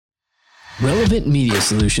Relevant Media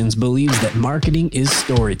Solutions believes that marketing is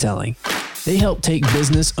storytelling. They help take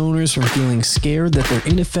business owners from feeling scared that their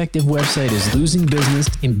ineffective website is losing business,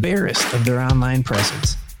 embarrassed of their online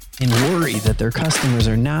presence, and worry that their customers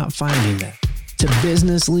are not finding them, to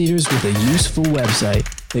business leaders with a useful website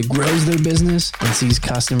that grows their business and sees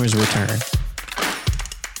customers return.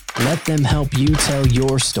 Let them help you tell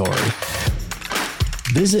your story.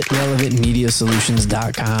 Visit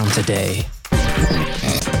relevantmediasolutions.com today.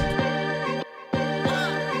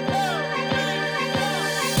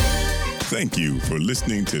 Thank you for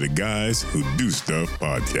listening to the Guys Who Do Stuff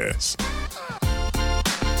podcast.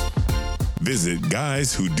 Visit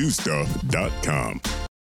guyswhodostuff.com.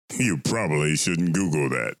 You probably shouldn't Google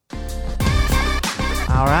that.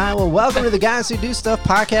 All right, well, welcome to the Guys Who Do Stuff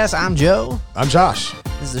podcast. I'm Joe. I'm Josh.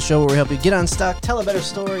 This is the show where we help you get unstuck, tell a better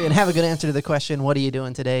story, and have a good answer to the question, what are you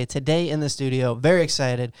doing today? Today in the studio, very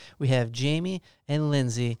excited, we have Jamie and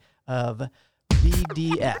Lindsay of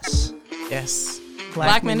BDS. Yes.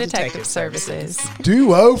 Blackman Detective Services.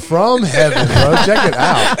 Duo from heaven, bro. Check it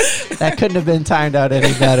out. That couldn't have been timed out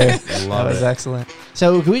any better. Love That was it. excellent.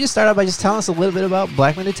 So can we just start out by just telling us a little bit about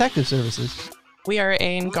Blackman Detective Services? We are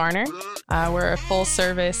in Garner. We're a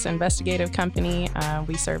full-service investigative company.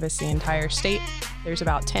 We service the entire state. There's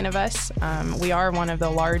about 10 of us. We are one of the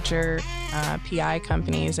larger PI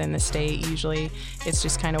companies in the state. Usually it's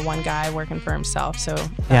just kind of one guy working for himself. So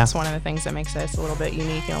that's one of the things that makes us a little bit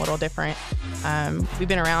unique and a little different. We've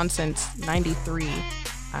been around since '93.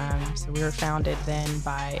 So we were founded then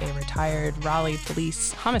by a retired Raleigh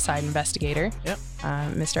police homicide investigator,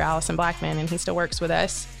 Mr. Allison Blackman, and he still works with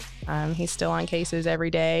us. He's still on cases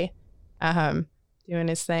every day, doing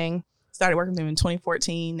his thing. Started working with him in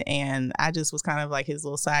 2014, and I just was kind of like his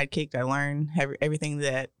little sidekick. I learned everything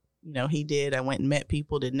that he did. I went and met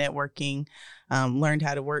people, did networking, learned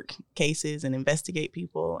how to work cases and investigate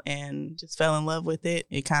people, and just fell in love with it.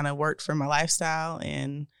 It kind of worked for my lifestyle,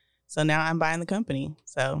 and so now I'm buying the company.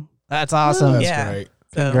 So That's awesome. That's great.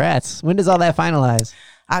 So, Congrats. When does all that finalize?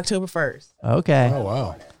 October 1st. Okay. Oh,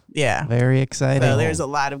 wow. Yeah. Very exciting. So there's a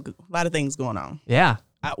lot of things going on. Yeah.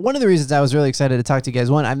 One of the reasons I was really excited to talk to you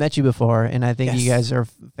guys, one, I met you before, and I think Yes. you guys are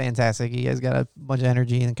fantastic. You guys got a bunch of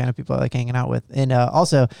energy and the kind of people I like hanging out with. And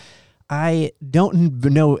also, I don't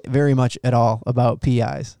know very much at all about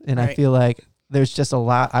PIs, and I Right. feel like there's just a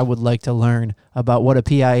lot I would like to learn about what a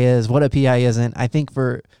PI is, what a PI isn't. I think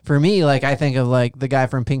for me, like, I think of like the guy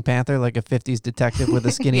from Pink Panther, like a 50s detective with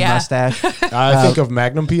a skinny Yeah. mustache. I think of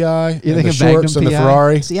Magnum PI, You and think the of shorts Magnum and the PI?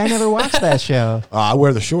 Ferrari. See, I never watched that show. I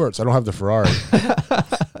wear the shorts. I don't have the Ferrari.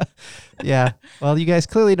 Yeah. Well, you guys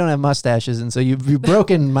clearly don't have mustaches, and so you've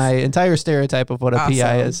broken my entire stereotype of what a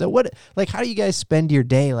PI Awesome. is. So how do you guys spend your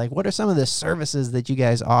day? Like, what are some of the services that you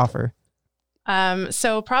guys offer?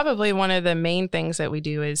 So probably one of the main things that we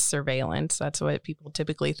do is surveillance. That's what people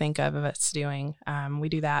typically think of us doing. We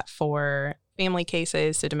do that for family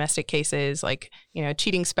cases, so domestic cases, like,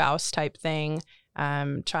 cheating spouse type thing,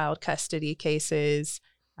 child custody cases.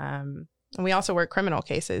 And we also work criminal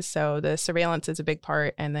cases. So the surveillance is a big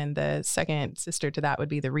part. And then the second sister to that would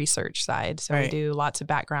be the research side. So we Right. do lots of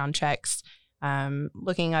background checks,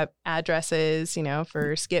 looking up addresses,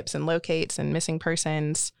 for skips and locates and missing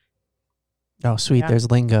persons. Oh, sweet. Yeah.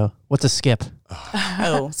 There's lingo. What's a skip?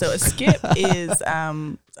 Oh, so a skip is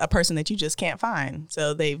a person that you just can't find.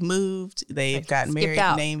 So they've moved, they've gotten skipped married,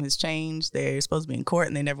 out. name has changed, they're supposed to be in court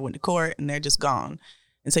and they never went to court and they're just gone.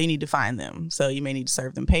 And so you need to find them. So you may need to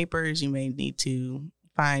serve them papers, you may need to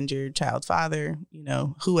find your child's father,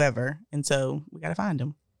 whoever. And so we got to find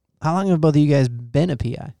them. How long have both of you guys been a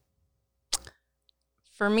PI?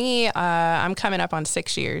 For me, I'm coming up on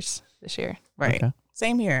 6 years this year. Right. Okay.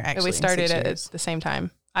 Same here, actually. We started 6 at years. the same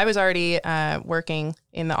time. I was already working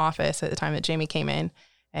in the office at the time that Jamie came in,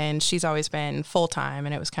 and she's always been full-time,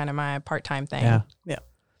 and it was kind of my part-time thing. Yeah. Yeah.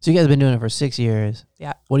 So you guys have been doing it for 6 years.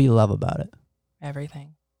 Yeah. What do you love about it?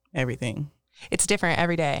 Everything. Everything. It's different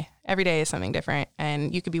every day. Every day is something different,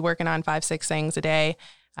 and you could be working on 5-6 things a day.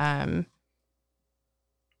 I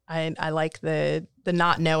like the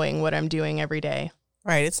not knowing what I'm doing every day.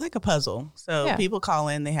 Right. It's like a puzzle. So Yeah. people call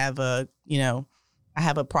in, they have I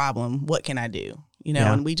have a problem. What can I do?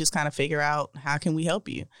 Yeah. And we just kind of figure out, how can we help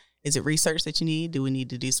you? Is it research that you need? Do we need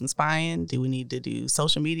to do some spying? Do we need to do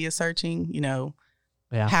social media searching?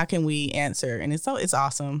 Yeah. How can we answer? And it's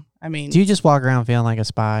awesome. I mean, Do you just walk around feeling like a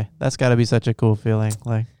spy? That's got to be such a cool feeling.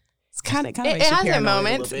 Like, It's kind of It makes you has a paranoid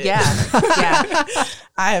moment. little bit. Yeah.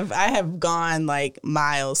 I have gone like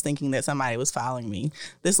miles thinking that somebody was following me.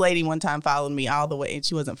 This lady one time followed me all the way, and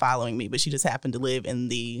she wasn't following me, but she just happened to live in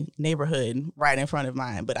the neighborhood right in front of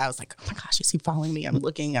mine. But I was like, oh my gosh, is he following me? I'm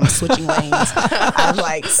looking, I'm switching lanes. I've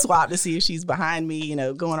like swapped to see if she's behind me, you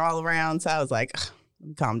know, going all around. So I was like, let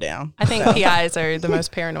me calm down. I think PIs are the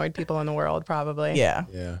most paranoid people in the world, probably. Yeah,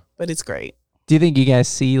 Yeah. but it's great. Do you think you guys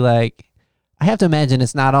see, like, I have to imagine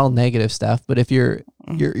it's not all negative stuff, but if you're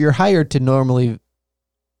hired to normally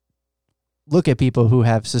look at people who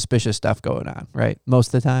have suspicious stuff going on, right?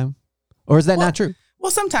 Most of the time, or is that not true?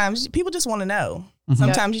 Well, sometimes people just want to know. Mhm.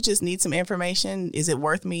 Sometimes you just need some information. Is it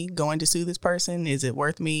worth me going to sue this person? Is it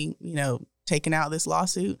worth me, you know, taking out this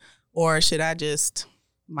lawsuit? Or should I just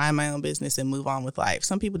mind my own business and move on with life?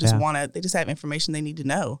 Some people just they just have information they need to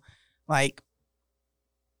know. Like,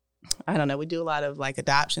 I don't know. We do a lot of like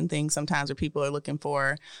adoption things sometimes where people are looking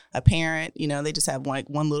for a parent, you know, they just have one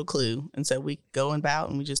little clue. And so we go about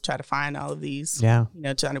and we just try to find all of these, Yeah. you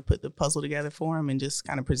know, trying to put the puzzle together for them and just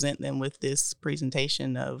kind of present them with this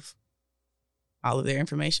presentation of all of their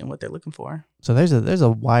information, what they're looking for. So there's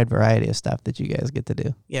a wide variety of stuff that you guys get to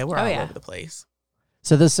do. Yeah, we're Oh, all yeah. over the place.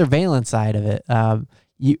 So the surveillance side of it,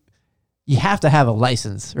 you have to have a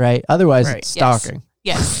license, right? Otherwise, Right. it's Yes. stalking.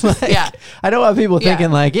 Yes. Like, Yeah. I don't want people Yeah.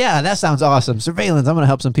 thinking like, yeah, that sounds awesome. Surveillance. I'm going to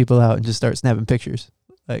help some people out and just start snapping pictures.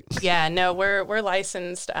 Like, Yeah, no, we're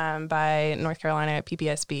licensed by North Carolina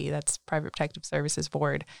PPSB. That's Private Protective Services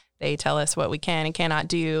Board. They tell us what we can and cannot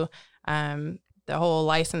do. The whole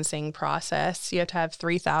licensing process, you have to have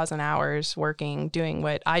 3,000 hours doing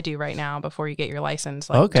what I do right now before you get your license.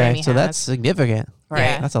 Like okay, Jamie so has. that's significant.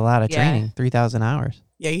 Right. That's a lot of Yeah. training. 3,000 hours.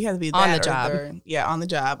 Yeah, you have to be On that the or job. on the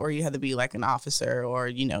job, or you have to be like an officer, or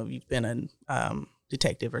you know, you've been a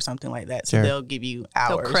detective or something like that. So Sure. they'll give you hours.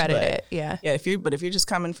 They'll credit but it. Yeah. Yeah, if you're just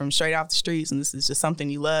coming from straight off the streets and this is just something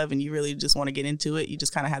you love and you really just want to get into it, you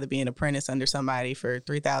just kind of have to be an apprentice under somebody for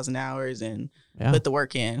 3,000 hours and Yeah. put the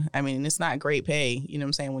work in. I mean, it's not great pay, you know what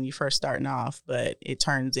I'm saying, when you first starting off, but it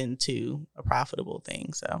turns into a profitable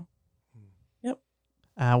thing. So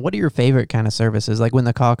What are your favorite kind of services? Like when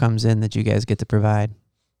the call comes in that you guys get to provide?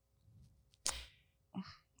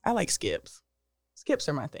 I like skips. Skips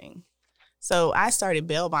are my thing. So I started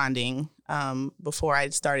bail bonding before I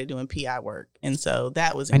started doing PI work. And so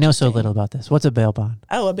that was I know so interesting. little about this. What's a bail bond?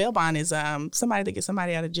 Oh, a bail bond is somebody that gets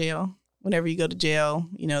somebody out of jail. Whenever you go to jail,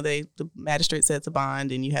 you know, the magistrate sets a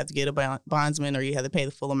bond and you have to get a bondsman or you have to pay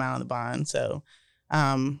the full amount of the bond. So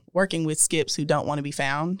working with skips who don't want to be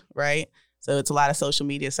found, right? So it's a lot of social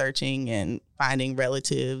media searching and finding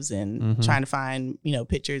relatives and trying to find, you know,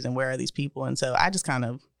 pictures and where are these people. And so I just kind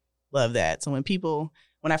of love that. So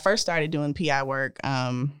when I first started doing PI work,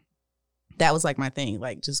 that was like my thing.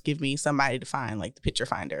 Like, just give me somebody to find, like the picture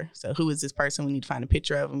finder. So who is this person? We need to find a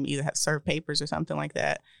picture of them, either have to serve papers or something like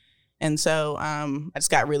that. And so I just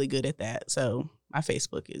got really good at that. So my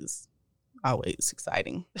Facebook is always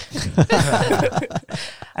exciting.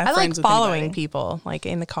 I like following people like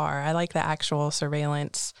in the car. I like the actual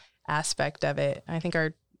surveillance aspect of it. I think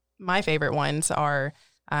my favorite ones are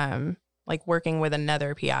like working with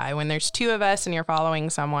another PI. When there's two of us and you're following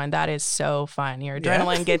someone, that is so fun. Your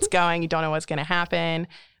adrenaline gets going. You don't know what's going to happen.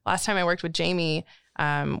 Last time I worked with Jamie,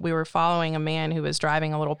 we were following a man who was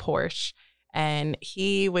driving a little Porsche. And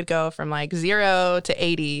he would go from like 0 to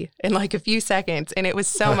 80 in like a few seconds. And it was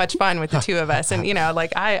so much fun with the two of us. And, you know,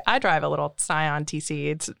 like I drive a little Scion TC.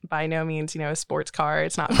 It's by no means, you know, a sports car.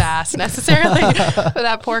 It's not fast necessarily for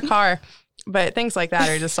that poor car. But things like that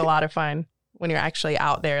are just a lot of fun when you're actually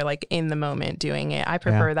out there, like in the moment doing it. I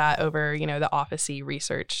prefer that over, you know, the office-y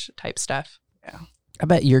research type stuff. Yeah. I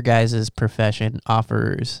bet your guys' profession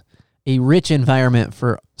offers a rich environment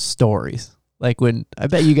for stories. Like when I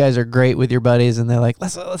bet you guys are great with your buddies and they're like,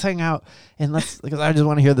 let's hang out and because I just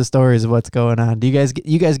want to hear the stories of what's going on. Do you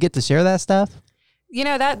guys get to share that stuff? You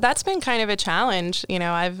know, that's been kind of a challenge. You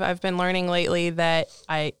know, I've been learning lately that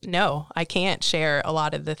I can't share a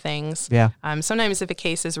lot of the things. Yeah. Sometimes if a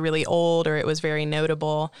case is really old or it was very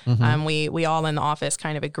notable, we all in the office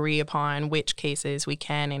kind of agree upon which cases we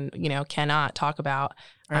can and, you know, cannot talk about.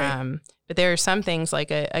 Right. But there are some things like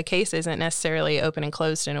a case isn't necessarily open and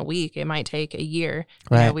closed in a week. It might take a year.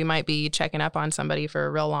 Right. You know, we might be checking up on somebody for a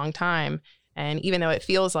real long time. And even though it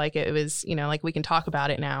feels like it was, you know, like we can talk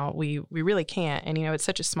about it now, we really can't. And, you know, it's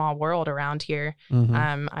such a small world around here.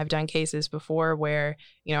 I've done cases before where,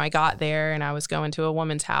 you know, I got there and I was going to a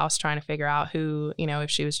woman's house trying to figure out who, you know, if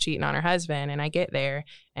she was cheating on her husband. And I get there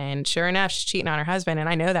and sure enough, she's cheating on her husband. And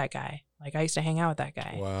I know that guy. Like, I used to hang out with that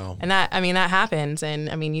guy. Wow. And that happens. And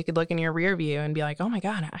I mean, you could look in your rear view and be like, oh my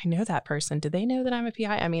God, I know that person. Did they know that I'm a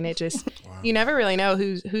PI? I mean, it just, you never really know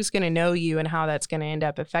who's going to know you and how that's going to end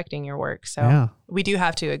up affecting your work. So we do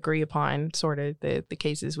have to agree upon sort of the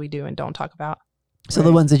cases we do and don't talk about. So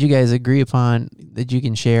the ones that you guys agree upon that you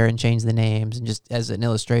can share and change the names, and just as an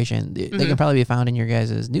illustration, they can probably be found in your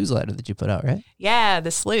guys' newsletter that you put out, right? Yeah,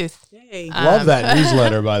 the Sleuth. Yay. Love that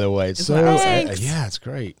newsletter, by the way. It's so Thanks. yeah, it's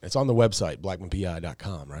great. It's on the website,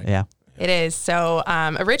 blackmanpi.com, right? Yeah. It is. So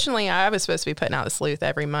originally I was supposed to be putting out the Sleuth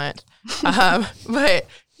every month, but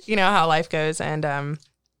you know how life goes. And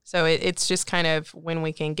so it's just kind of when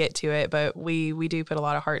we can get to it. But we do put a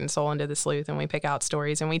lot of heart and soul into the Sleuth, and we pick out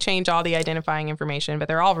stories and we change all the identifying information, but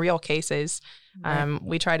they're all real cases.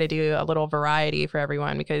 We try to do a little variety for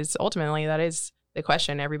everyone, because ultimately that is the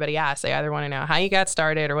question everybody asks. They either want to know how you got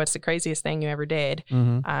started or what's the craziest thing you ever did.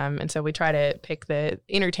 And so we try to pick the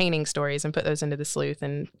entertaining stories and put those into the Sleuth,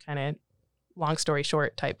 and kind of long story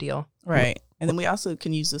short type deal. Right. And then we also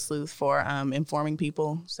can use the Sleuth for informing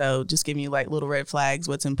people. So just giving you like little red flags,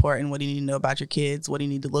 what's important, what do you need to know about your kids, what do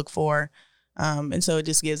you need to look for. And so it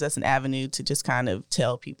just gives us an avenue to just kind of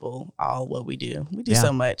tell people all what we do. We do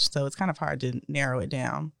so much, so it's kind of hard to narrow it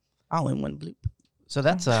down all in one bloop. So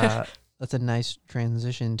that's a nice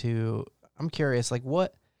transition to, I'm curious, like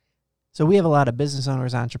so we have a lot of business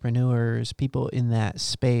owners, entrepreneurs, people in that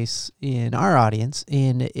space in our audience.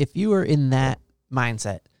 And if you are in that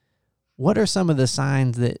mindset, what are some of the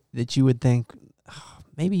signs that you would think,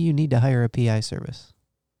 maybe you need to hire a PI service?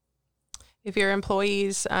 If your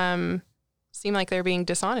employees seem like they're being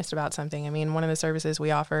dishonest about something. I mean, one of the services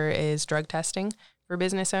we offer is drug testing for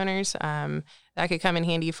business owners. That could come in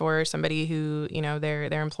handy for somebody who, you know,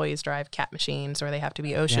 their employees drive CAT machines, or they have to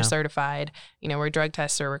be OSHA certified, you know, where drug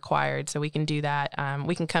tests are required. So we can do that.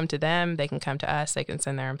 We can come to them. They can come to us. They can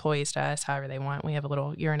send their employees to us, however they want. We have a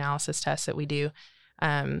little urinalysis test that we do.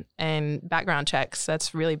 And background checks,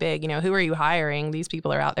 that's really big. You know, who are you hiring? These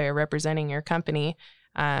people are out there representing your company.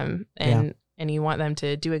 And you want them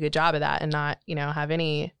to do a good job of that and not, you know, have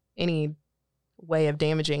any way of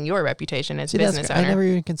damaging your reputation as a business owner. I never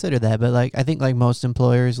even considered that, but like, I think like most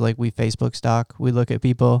employers, like we Facebook stalk, we look at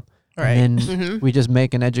people, and then we just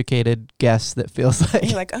make an educated guess that feels like,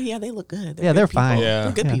 you're like, oh yeah, they look good. They're fine. Yeah.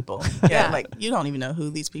 They're good people. Like you don't even know who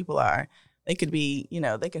these people are. They could be, you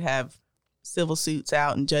know, they could have civil suits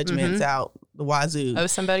out and judgments out the wazoo. Owe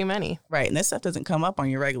somebody money. Right. And that stuff doesn't come up on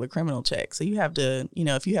your regular criminal check. So you have to, you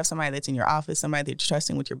know, if you have somebody that's in your office, somebody that you're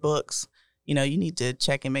trusting with your books, you know, you need to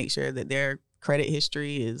check and make sure that their credit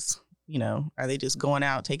history is, you know, are they just going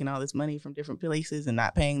out, taking all this money from different places and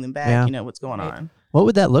not paying them back? Yeah. You know, what's going on? What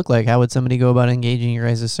would that look like? How would somebody go about engaging your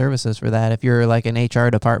guys' services for that? If you're like an HR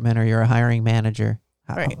department or you're a hiring manager,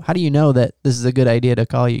 how do you know that this is a good idea to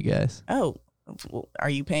call you guys? Oh, are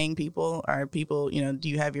you paying people? Are people, you know, do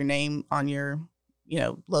you have your name on your, you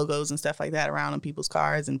know, logos and stuff like that around on people's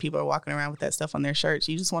cars, and people are walking around with that stuff on their shirts?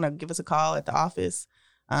 You just want to give us a call at the office.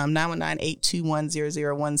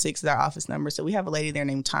 919-821-0016 is our office number. So we have a lady there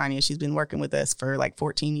named Tanya. She's been working with us for like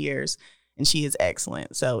 14 years, and she is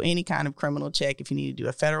excellent. So any kind of criminal check, if you need to do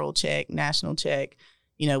a federal check, national check,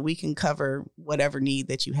 you know, we can cover whatever need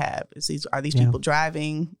that you have. Are these people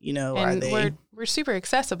driving? You know, and are they? We're super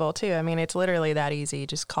accessible too. I mean, it's literally that easy.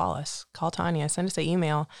 Just call us, call Tanya, send us an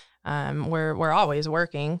email. We're always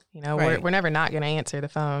working. You know, we're never not going to answer the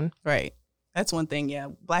phone. Right. That's one thing. Yeah,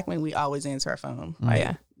 Blackman, we always answer our phone.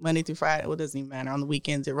 Monday through Friday. Well, it doesn't even matter. On the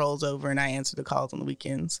weekends, it rolls over, and I answer the calls on the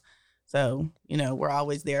weekends. So, you know, we're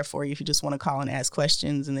always there for you if you just want to call and ask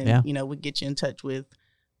questions, and then you know, we get you in touch with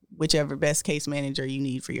whichever best case manager you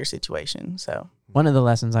need for your situation. So one of the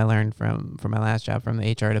lessons I learned from my last job from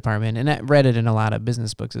the HR department, and I read it in a lot of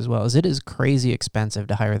business books as well, is it is crazy expensive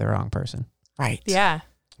to hire the wrong person. Right. Yeah.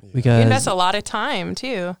 Because you invest a lot of time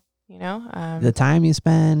too, you know. The time you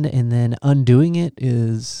spend and then undoing it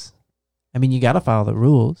is, I mean, you got to follow the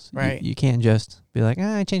rules. Right. You can't just be like,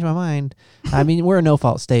 I changed my mind. I mean, we're a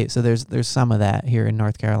no-fault state, so there's some of that here in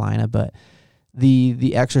North Carolina, but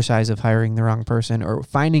the exercise of hiring the wrong person or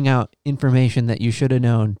finding out information that you should have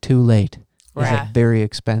known too late is a very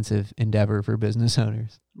expensive endeavor for business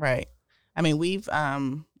owners. Right. I mean, we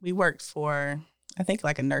worked for, I think,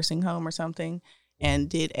 like a nursing home or something, and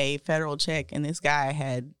did a federal check, and this guy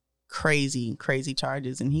had crazy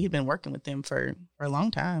charges, and he had been working with them for a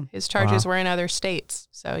long time. His charges were in other states.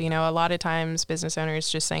 So, you know, a lot of times business owners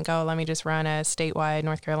just think, oh, let me just run a statewide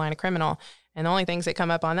North Carolina criminal. And the only things that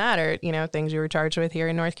come up on that are, you know, things you were charged with here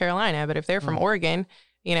in North Carolina. But if they're from Oregon,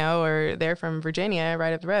 you know, or they're from Virginia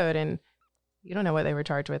right up the road, and you don't know what they were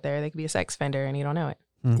charged with there, they could be a sex offender and you don't know it.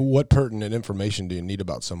 What pertinent information do you need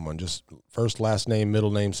about someone? Just first, last name,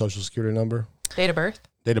 middle name, social security number, Date of birth.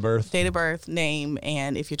 date of birth. Date of birth, name,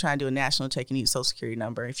 and if you're trying to do a national check, you need social security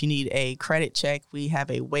number. If you need a credit check, we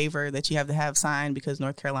have a waiver that you have to have signed because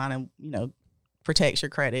North Carolina, protects your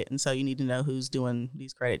credit. And so you need to know who's doing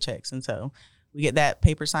these credit checks. And so we get that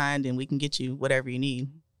paper signed and we can get you whatever you need.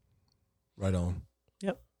 Right on.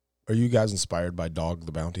 Yep. Are you guys inspired by Dog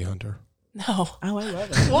the Bounty Hunter? No. Oh, I love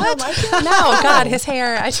it. What? No, God, his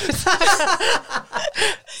hair. I just.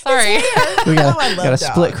 Sorry. We got I love a Dog.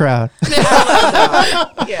 split crowd.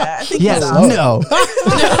 Yeah, I think Yes, he's awesome. no.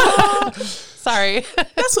 Sorry.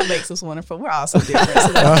 That's what makes us wonderful. We're all so different.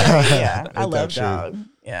 So that's great. Yeah, I Ain't love that true? Dog.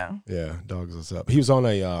 Yeah. Yeah, Dog's what's up. He was on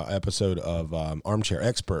a episode of Armchair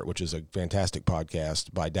Expert, which is a fantastic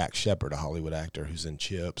podcast by Dax Shepard, a Hollywood actor who's in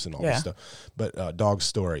Chips and all this stuff. But Dog's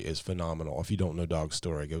story is phenomenal. If you don't know Dog's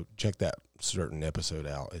story, go check that certain episode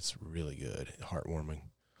out. It's really good, heartwarming.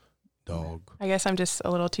 Dog. I guess I'm just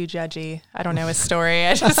a little too judgy. I don't know his story.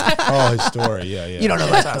 I just. Oh, his story. Yeah. You don't know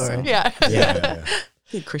That's that story. awesome. Yeah. Yeah.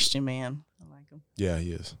 Good Christian man. I like him. Yeah,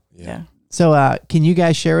 he is. Yeah. So, can you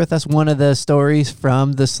guys share with us one of the stories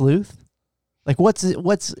from the sleuth? Like, what's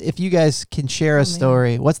if you guys can share a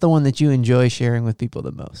story? What's the one that you enjoy sharing with people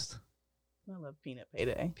the most? I love Peanut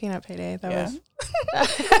Payday. Peanut Payday. That Yeah. was.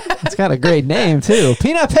 It's got a great name too,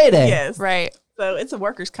 Peanut Payday. Yes. Right. So it's a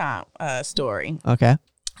workers' comp story. Okay.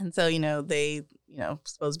 And so, they,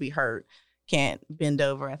 supposed to be hurt, can't bend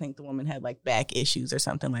over. I think the woman had like back issues or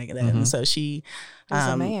something like that. Mhm. And so she, It was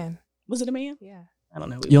a man. was it a man? Yeah. I don't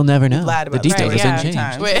know. You'll never know. lied The about details Right, have been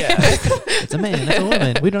yeah. changed. Wait. Yeah. It's a man. It's a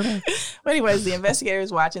woman. We don't know. But anyways, the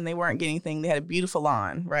investigators watching, they weren't getting anything. They had a beautiful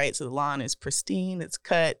lawn, right? So the lawn is pristine. It's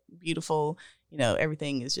cut, beautiful.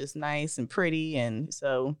 Everything is just nice and pretty. And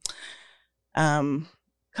so,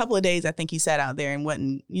 couple of days, I think he sat out there and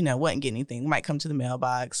wasn't getting anything. Might come to the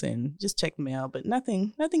mailbox and just check the mail, but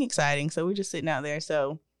nothing exciting. So we're just sitting out there.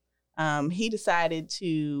 So, he decided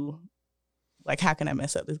to, like, how can I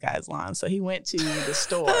mess up this guy's lawn? So he went to the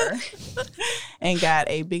store and got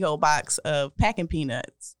a big old box of packing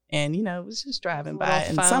peanuts. And, was just driving by. Little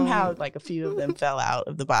And phone. somehow, like, a few of them fell out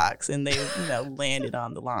of the box and they, landed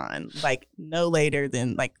on the lawn. Like, no later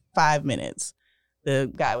than, like, 5 minutes.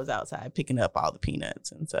 The guy was outside picking up all the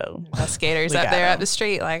peanuts. And so The skaters we up got there him. up the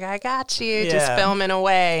street, like, I got you, just Yeah. filming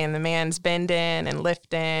away. And the man's bending and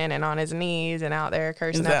lifting and on his knees and out there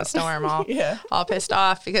cursing up the storm, all, Yeah. all pissed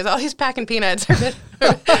off because all these packing peanuts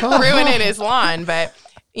are ruining his lawn. But,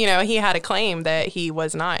 he had a claim that he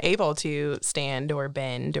was not able to stand or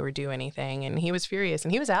bend or do anything. And he was furious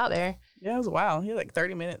and he was out there. Yeah, it was wild. He had like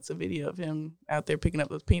 30 minutes of video of him out there picking up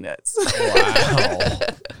those peanuts.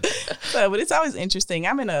 Wow. But it's always interesting.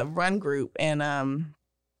 I'm in a run group, and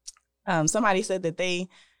somebody said that they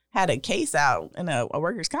had a case out in a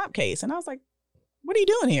workers' comp case, and I was like, "What are you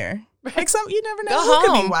doing here? Like, you never know Go who could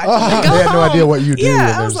home. be watching." Oh, Like, they had no idea what you do. yeah, and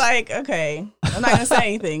I was there's- like, okay, I'm not gonna say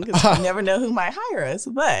anything because you never know who might hire us.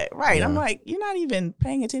 But right, I'm Yeah. like, you're not even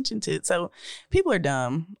paying attention to it. So people are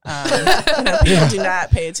dumb. People do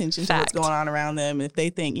not pay attention to what's Fact. going on around them. If they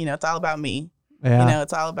think, it's all about me. Yeah.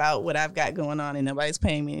 It's all about what I've got going on, and nobody's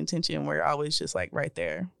paying me attention. We're always just like right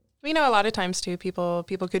there. We know a lot of times too, people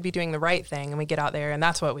could be doing the right thing and we get out there and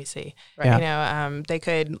that's what we see. Right. Yeah. They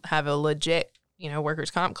could have a legit, workers'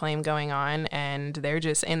 comp claim going on and they're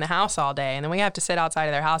just in the house all day. And then we have to sit outside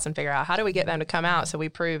of their house and figure out how do we get them to come out so we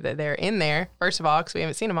prove that they're in there, first of all, because we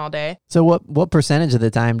haven't seen them all day. So what percentage of the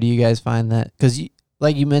time do you guys find that? Because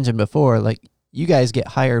like you mentioned before, like you guys get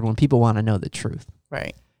hired when people want to know the truth,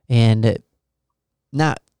 Right. and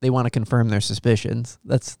they want to confirm their suspicions.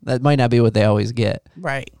 That might not be what they always get.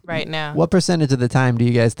 Right. Right now. What percentage of the time do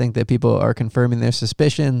you guys think that people are confirming their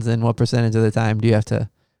suspicions, and what percentage of the time do you have to?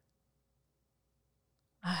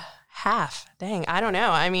 Half. Dang. I don't know.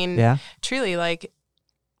 I mean, Yeah. truly, like,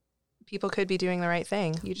 people could be doing the right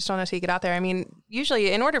thing. You just don't know till you get out there. I mean,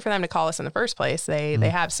 usually in order for them to call us in the first place, they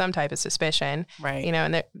have some type of suspicion, Right.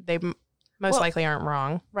 and they most likely aren't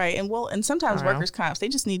wrong. Right. And sometimes I don't know. workers' comps, they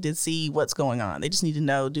just need to see what's going on. They just need to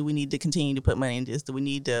know, do we need to continue to put money into this? Do we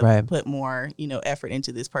need to Right. put more, effort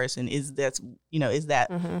into this person? Is that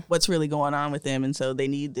Mm-hmm. what's really going on with them? And so they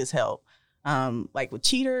need this help. Like with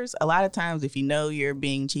cheaters, a lot of times if you know you're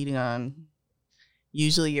being cheated on,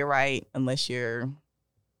 usually you're right unless you're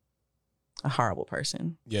a horrible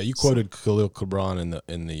person. Yeah, you quoted Khalil Gibran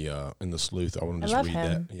in the Sleuth. I want to I just love read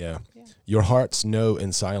him. that. Yeah. Yeah. Your hearts know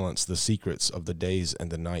in silence the secrets of the days and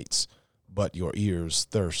the nights, but your ears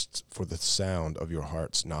thirst for the sound of your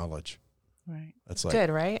heart's knowledge. Right. That's like Good,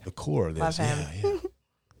 right? the core of this. Love him. Yeah.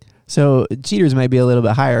 So cheaters might be a little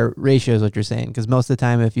bit higher ratio is what you're saying, because most of the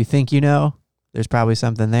time if you think you know, there's probably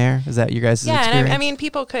something there. Is that your guys' experience? And I mean,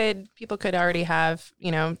 people could already have,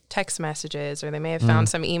 text messages, or they may have found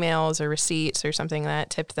some emails or receipts or something that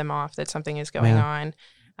tipped them off that something is going on.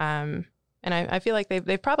 And I feel like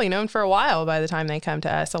they've probably known for a while by the time they come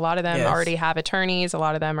to us. A lot of them already have attorneys. A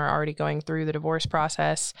lot of them are already going through the divorce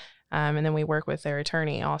process. And then we work with their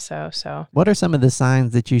attorney also. So what are some of the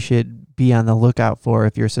signs that you should be on the lookout for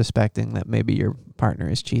if you're suspecting that maybe your partner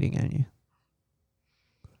is cheating on you?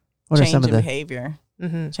 What are some of the behavior?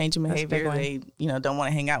 Changing behavior. They, don't want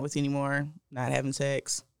to hang out with you anymore. Not having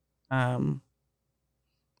sex. I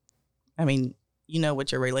mean, you know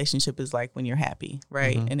what your relationship is like when you're happy,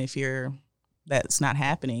 right? And if that's not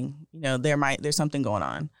happening, there's something going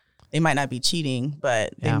on. They might not be cheating,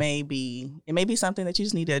 but it may be something that you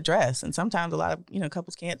just need to address. And sometimes a lot of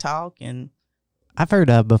couples can't talk. And I've heard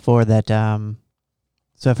before that.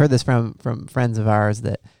 So I've heard this from friends of ours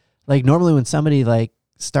that, like, normally when somebody like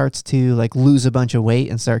starts to like lose a bunch of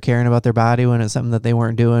weight and start caring about their body when it's something that they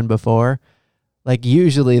weren't doing before, like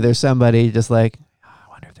usually there's somebody just like, I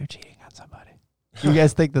wonder if they're cheating on somebody. Do you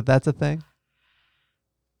guys think that that's a thing?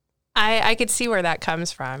 I could see where that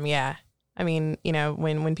comes from. Yeah. I mean,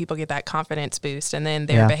 when people get that confidence boost and then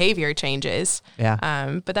their behavior changes.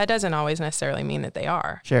 Yeah. But that doesn't always necessarily mean that they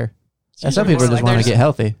are. Sure. And some people just want to get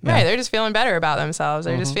healthy. Right. They're just feeling better about themselves.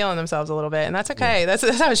 They're just feeling themselves a little bit. And that's okay. That's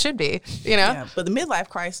how it should be, Yeah. But the midlife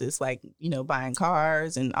crisis, like, buying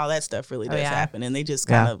cars and all that stuff really does happen. And they just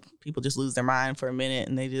people just lose their mind for a minute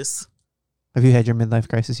and they just. Have you had your midlife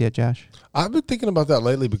crisis yet, Josh? I've been thinking about that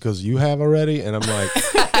lately because you have already. And I'm like.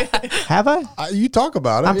 Have I? You talk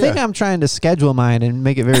about it. I think I'm trying to schedule mine and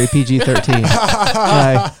make it very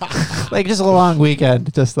PG-13. like just a long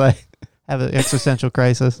weekend, just like have an existential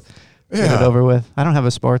crisis. Get it over with. I don't have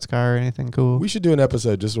a sports car or anything cool. We should do an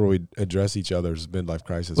episode just where we address each other's midlife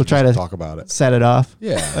crisis. We'll try to talk about it. Set it off.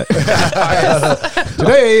 Yeah.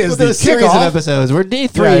 Today is the series of episodes. We're day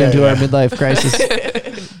 3 into our midlife crisis.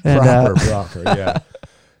 Proper. Yeah.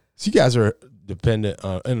 So you guys are dependent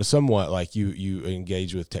and somewhat like you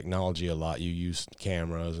engage with technology a lot. You use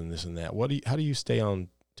cameras and this and that. How do you stay on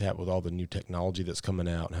tap with all the new technology that's coming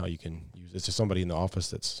out and how you can use it? Is there somebody in the office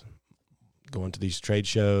that's going to these trade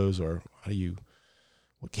shows, or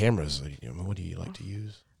what cameras what do you like to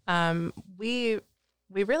use? We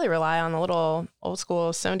really rely on the little old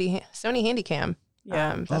school Sony Handycam.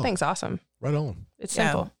 That thing's awesome. Right on. It's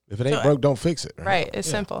simple. If it ain't broke, don't fix it. Right. It's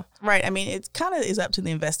simple. Right. I mean, it kind of is up to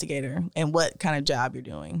the investigator and what kind of job you're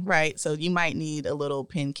doing. Right. So you might need a little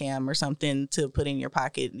pen cam or something to put in your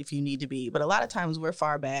pocket if you need to be. But a lot of times we're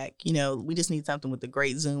far back. We just need something with a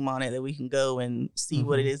great zoom on it that we can go and see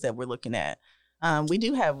what it is that we're looking at. We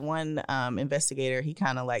do have one investigator. He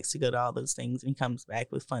kind of likes to go to all those things, and he comes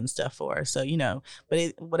back with fun stuff for us. So,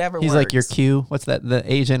 but whatever He's works. like your Q. What's that? The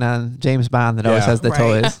agent on James Bond that always has the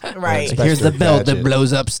toys. Right. Like, here's the belt that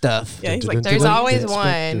blows up stuff. Yeah, he's like, there's always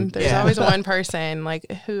one. There's always one person.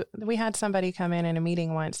 Like, who we had somebody come in a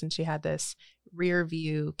meeting once, and she had this rear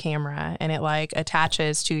view camera, and it like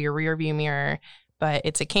attaches to your rear view mirror, but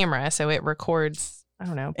it's a camera, so it records. I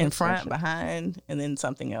don't know. In front, behind, and then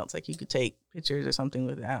something else. Like you could take pictures or something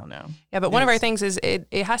with it. I don't know. Yeah, but one of our things is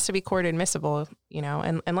it has to be court admissible,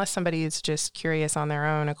 and unless somebody is just curious on their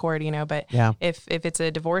own accord, but if it's a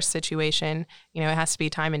divorce situation, it has to be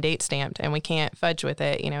time and date stamped, and we can't fudge with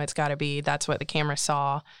it. It's got to be that's what the camera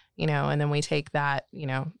saw, and then we take that,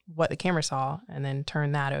 what the camera saw and then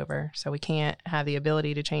turn that over. So we can't have the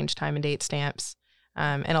ability to change time and date stamps.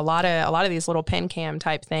 And a lot of these little pen cam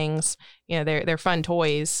type things, they're fun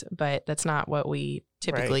toys, but that's not what we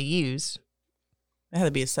typically use. It had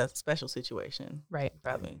to be a special situation, right?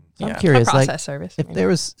 Probably. So I'm curious, a process like, service. If there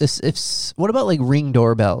was, what about like Ring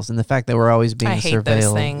doorbells and the fact that we're always being I hate surveilled?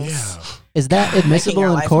 those things. Yeah. Is that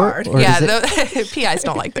admissible in court? Or PIs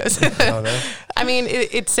don't like those. No? I mean,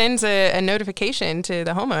 it sends a notification to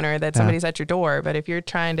the homeowner that somebody's at your door. But if you're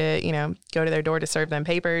trying to, go to their door to serve them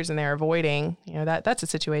papers and they're avoiding, that's a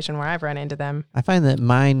situation where I've run into them. I find that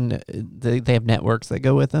mine, they have networks that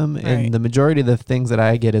go with them. Right. And the majority of the things that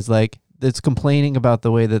I get is like, it's complaining about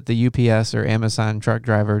the way that the UPS or Amazon truck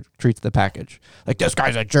driver treats the package. Like, this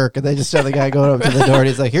guy's a jerk. And they just show the guy going up to the door and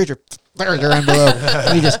he's like, there's your envelope.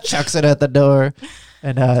 And he just chucks it at the door.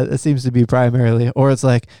 And it seems to be primarily, or it's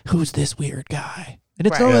like, who's this weird guy? And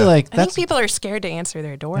it's normally like, I think people are scared to answer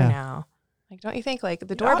their door now. Like, don't you think like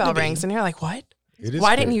the doorbell rings and you're like, what?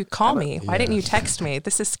 Why didn't you call me? Why didn't you text me?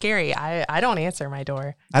 This is scary. I don't answer my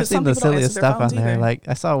door. I've seen the silliest stuff on there. Like,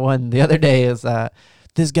 I saw one the other day is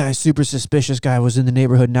this guy, super suspicious guy, was in the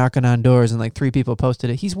neighborhood knocking on doors, and like 3 people posted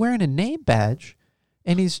it. He's wearing a name badge,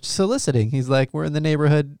 and he's soliciting. He's like, we're in the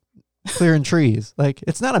neighborhood clearing trees. Like,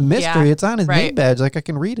 it's not a mystery. Yeah, it's on his right. name badge. Like, I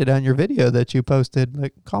can read it on your video that you posted.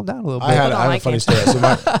 Like, calm down a little bit. I have like a funny it. story. So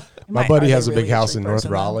my buddy has a big really a house tree in North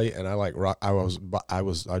person, though? Raleigh, and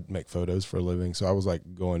I'd make photos for a living. So I was like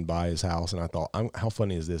going by his house, and I thought, how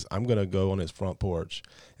funny is this? I'm gonna go on his front porch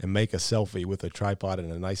and make a selfie with a tripod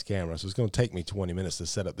and a nice camera. So it's gonna take me 20 minutes to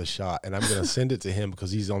set up the shot, and I'm gonna send it to him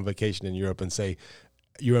because he's on vacation in Europe, and say,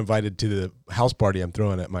 you're invited to the house party I'm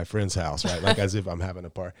throwing at my friend's house, right? Like as if I'm having a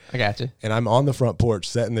party. I got you. And I'm on the front porch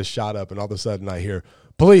setting this shot up, and all of a sudden I hear,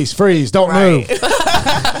 police, freeze, don't Right.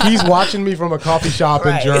 move. He's watching me from a coffee shop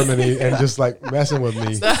Right. in Germany and just like messing with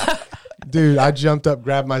me. Dude, I jumped up,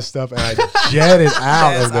 grabbed my stuff, and I jetted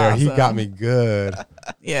out That's of there. He awesome. got me good.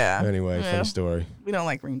 Yeah. Anyway, Yeah. funny story. We don't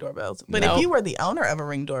like Ring doorbells. But No. if you were the owner of a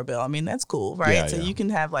Ring doorbell, I mean, that's cool, right? Yeah, so yeah. you can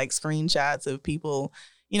have like screenshots of people,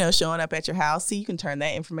 showing up at your house. So you can turn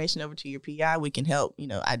that information over to your PI. We can help,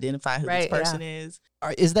 identify who Right, this person is.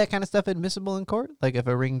 Is that kind of stuff admissible in court? Like if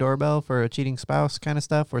a Ring doorbell for a cheating spouse kind of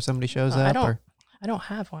stuff where somebody shows up? I don't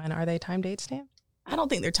have one. Are they time date stamped? I don't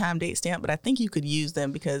think they're time date stamped, but I think you could use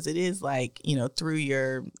them because it is like, through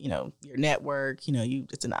your, your network,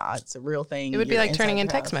 it's a real thing. It would be You're like turning inside in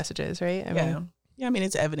your text house. messages, right? Yeah, I mean,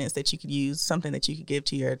 it's evidence that you could use, something that you could give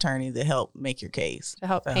to your attorney to help make your case. To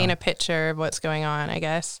help So, paint a picture of what's going on, I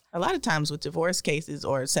guess. a lot of times with divorce cases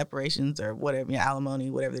or separations or whatever,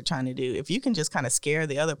 alimony, whatever they're trying to do, if you can just kind of scare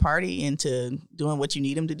the other party into doing what you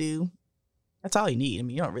need them to do, that's all you need. I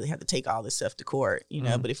mean, you don't really have to take all this stuff to court,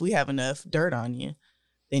 but if we have enough dirt on you,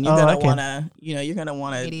 then you're going to want to, you're going to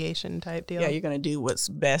want to, Mediation type deal. yeah, you're going to do what's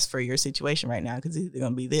best for your situation right now because it's either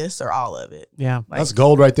going to be this or all of it. Yeah. Like, That's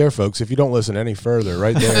gold right there, folks. If you don't listen any further,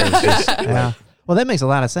 right there is just Yeah. Well, that makes a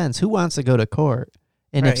lot of sense. Who wants to go to court?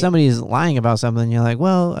 And if Right. somebody's lying about something, you're like,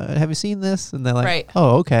 well, have you seen this? And they're like, Right.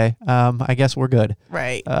 oh, okay. I guess we're good.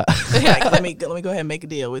 right. Uh, Like, let me go ahead and make a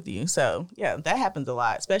deal with you. So yeah, that happens a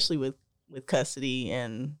lot, especially with custody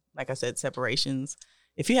and, like I said, separations.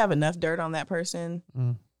 If you have enough dirt on that person,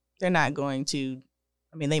 Mm. they're not going to.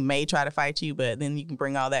 I mean, they may try to fight you, but then you can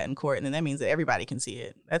bring all that in court, and then that means that everybody can see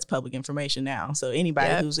it. That's public information now. So anybody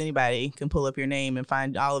Yep. who's anybody can pull up your name and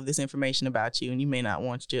find all of this information about you, and you may not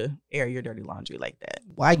want to air your dirty laundry like that.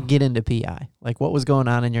 Why get into PI? Like, what was going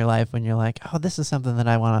on in your life when you're like, oh, this is something that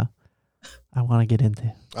I want to get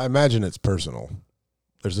into? I imagine it's personal.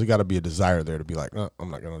 There's got to be a desire there to be like, no,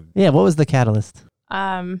 I'm not going to. Yeah. What was the catalyst?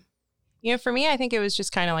 For me, I think it was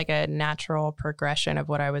just kind of like a natural progression of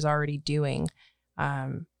what I was already doing.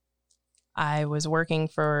 I was working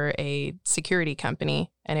for a security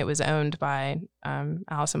company, and it was owned by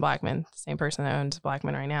Allison Blackman, the same person that owns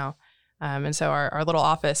Blackman right now. And so our little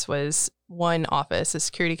office was one office, a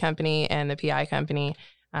security company and the PI company.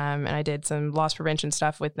 And I did some loss prevention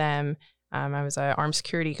stuff with them. I was an armed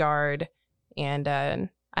security guard, and I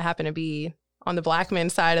happened to be on the Blackman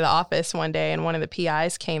side of the office one day, and one of the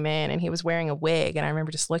PIs came in, and he was wearing a wig. And I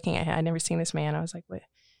remember just looking at him. I'd never seen this man. I was like, what?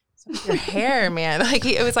 What's with your hair, man? Like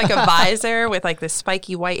it was like a visor with like this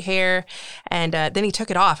spiky white hair, and then he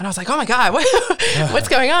took it off, and I was like, "Oh my god, what's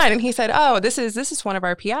going on?" And he said, "Oh, this is one of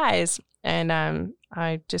our PIs." And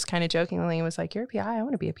I just kind of jokingly was like, "You're a PI? I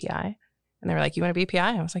want to be a PI." And they were like, "You want to be a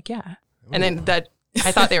PI?" I was like, "Yeah." And then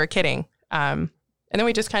I thought they were kidding. And then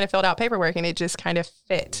we just kind of filled out paperwork, and it just kind of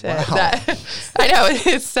fit. Wow. I know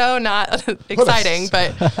it's so not exciting,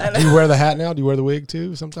 but Do you wear the hat now? Do you wear the wig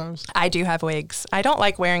too sometimes? I do have wigs. I don't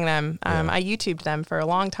like wearing them. Yeah. I YouTubed them for a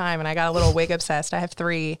long time, and I got a little wig obsessed. I have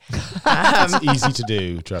 3. It's easy to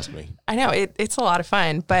do, trust me. I know it's a lot of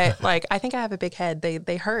fun, but like I think I have a big head.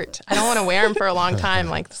 They hurt. I don't want to wear them for a long time.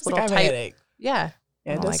 Like this It's like little I have a tight. headache. Yeah.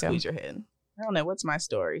 Yeah, I it don't does like 'em. squeeze your head. I don't know. What's my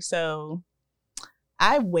story? So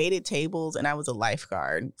I waited tables and I was a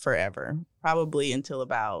lifeguard forever, probably until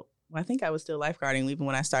about, I think I was still lifeguarding even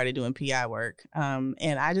when I started doing PI work. And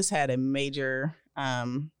I just had a major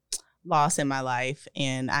loss in my life,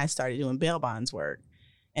 and I started doing bail bonds work.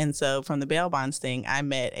 And so from the bail bonds thing, I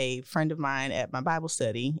met a friend of mine at my Bible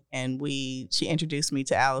study, and she introduced me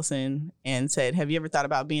to Allison and said, "Have you ever thought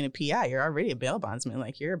about being a PI? You're already a bail bondsman.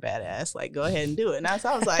 Like, you're a badass. Like, go ahead and do it." And so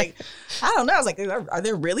I was like, I don't know. I was like, are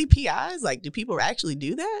there really PIs? Like, do people actually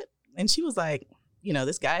do that? And she was like,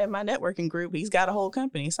 this guy in my networking group, he's got a whole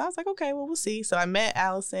company. So I was like, okay, well, we'll see. So I met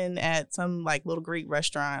Allison at some like little Greek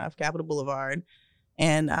restaurant off Capitol Boulevard.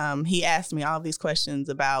 And he asked me all of these questions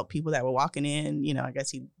about people that were walking in. I guess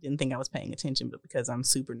he didn't think I was paying attention, but because I'm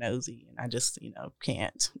super nosy and I just,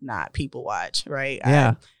 can't not people watch, right?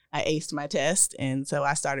 Yeah. I aced my test. And so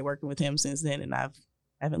I started working with him since then, and I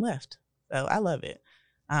haven't left. So I love it.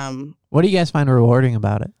 What do you guys find rewarding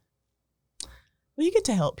about it? Well, you get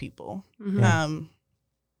to help people. Mhm. Yeah.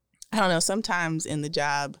 I don't know. Sometimes in the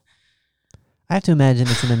job, I have to imagine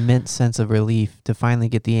it's an immense sense of relief to finally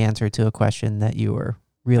get the answer to a question that you were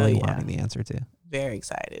really wanting the answer to. Very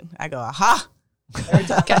excited. I go, aha. Every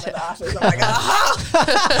time I'm in the office, I'm like,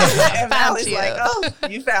 aha. And Valley's like, oh,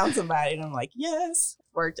 you found somebody. And I'm like, yes.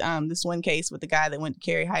 Worked this one case with a guy that went to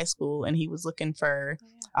Cary High School, and he was looking for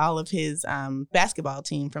all of his basketball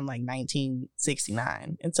team from like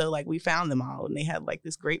 1969. And so like we found them all, and they had like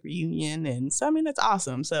this great reunion. And so, I mean, that's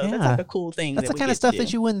awesome. So that's like a cool thing. That's the kind of stuff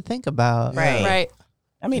that you wouldn't think about. Right.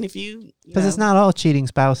 I mean, if you because it's not all cheating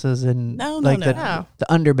spouses and no. the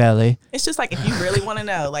underbelly. It's just like if you really want to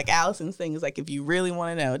know, like Allison's thing is like if you really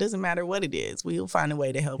want to know, it doesn't matter what it is, we'll find a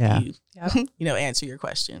way to help you, answer your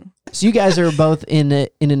question. So you guys are both in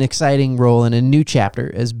an exciting role in a new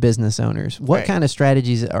chapter as business owners. What kind of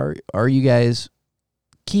strategies are you guys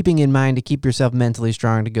keeping in mind to keep yourself mentally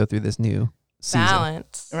strong to go through this new season?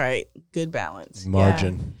 Balance, right? Good balance,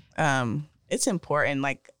 margin. It's important.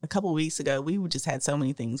 Like a couple of weeks ago, we just had so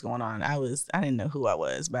many things going on. I didn't know who I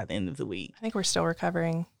was by the end of the week. I think we're still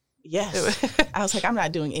recovering. Yes. I was like, I'm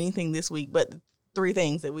not doing anything this week, but 3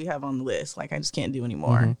 things that we have on the list, like I just can't do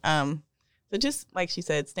anymore. So just like she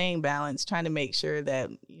said, staying balanced, trying to make sure that,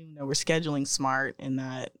 we're scheduling smart and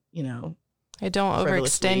not, don't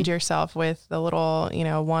overextend yourself with the little,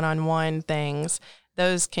 one-on-one things.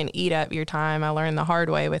 Those can eat up your time. I learned the hard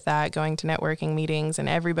way with that, going to networking meetings, and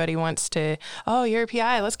everybody wants to, oh, you're a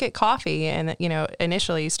PI, let's get coffee. And,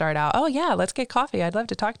 initially you start out, oh, yeah, let's get coffee. I'd love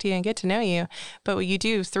to talk to you and get to know you. But you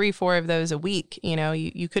do 3-4 of those a week.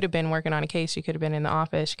 You could have been working on a case. You could have been in the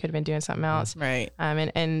office. You could have been doing something else. Right.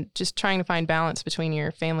 And just trying to find balance between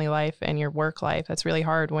your family life and your work life. That's really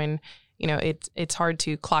hard when, it's hard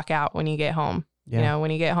to clock out when you get home. Yeah.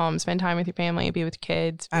 When you get home, spend time with your family, be with your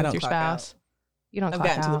kids, be with your spouse. You don't clock out.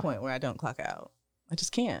 I've gotten to the point where I don't clock out. I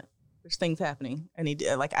just can't. There's things happening. I need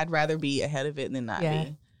to, I'd rather be ahead of it than not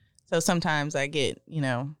be. So sometimes I get,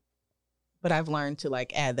 but I've learned to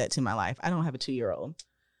add that to my life. I don't have a 2-year-old.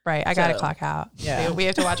 Right. I got to clock out. Yeah. We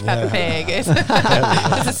have to watch Peppa Pig.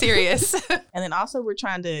 It's serious. And then also we're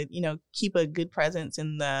trying to, keep a good presence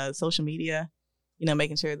in the social media,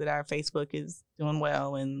 making sure that our Facebook is doing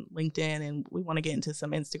well and LinkedIn, and we want to get into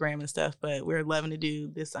some Instagram and stuff, but we're loving to do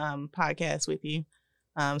this podcast with you.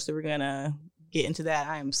 So we're going to get into that.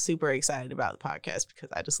 I am super excited about the podcast because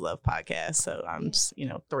I just love podcasts. So I'm just,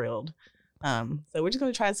 thrilled. So we're just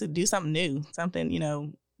going to try to do something new, something,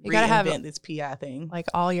 you got to have this PI thing. Like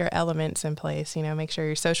all your elements in place, make sure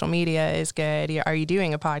your social media is good. Are you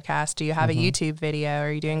doing a podcast? Do you have a YouTube video?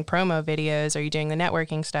 Are you doing promo videos? Are you doing the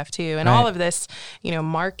networking stuff too? And all of this,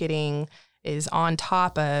 marketing is on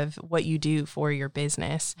top of what you do for your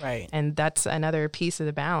business. Right. And that's another piece of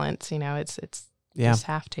the balance. It's you just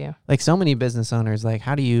have to. Like so many business owners,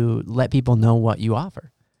 how do you let people know what you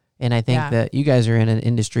offer? And I think that you guys are in an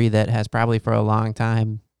industry that has probably for a long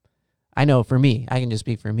time, I know for me, I can just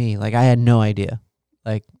speak for me. I had no idea,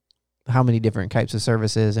 how many different types of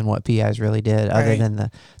services and what PIs really did, other than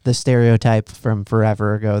the stereotype from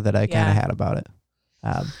forever ago that I kind of had about it.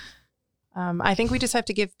 I think we just have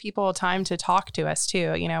to give people time to talk to us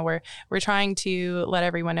too. We're trying to let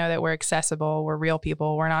everyone know that we're accessible. We're real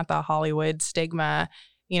people. We're not the Hollywood stigma.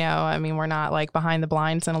 We're not behind the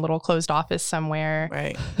blinds in a little closed office somewhere.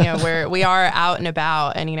 Right. We are out and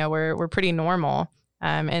about, and we're pretty normal.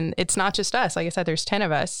 And it's not just us. Like I said, there's 10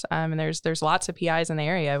 of us, and there's lots of PIs in the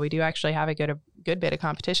area. We do actually have a good bit of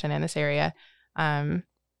competition in this area. I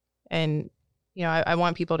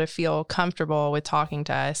want people to feel comfortable with talking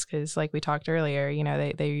to us because, like we talked earlier,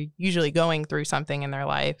 they're usually going through something in their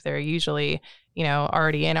life. They're usually,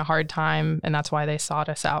 already in a hard time, and that's why they sought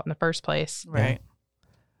us out in the first place. Right.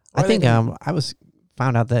 I think I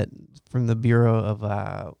found out that from the Bureau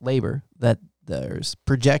of Labor that there's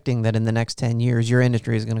projecting that in the next 10 years, your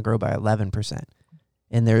industry is going to grow by 11%.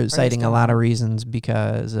 And they're citing a lot of reasons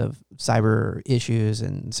because of cyber issues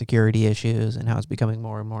and security issues and how it's becoming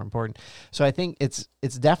more and more important. So I think it's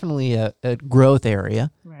definitely a growth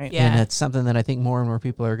area. Right. Yeah. And it's something that I think more and more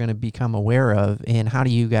people are going to become aware of. And how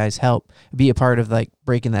do you guys help be a part of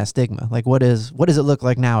breaking that stigma? What does it look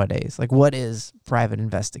like nowadays? What is private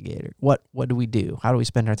investigator? What do we do? How do we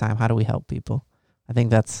spend our time? How do we help people? I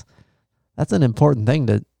think that's an important thing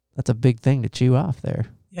that's a big thing to chew off there.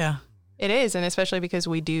 Yeah. It is, and especially because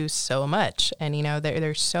we do so much, and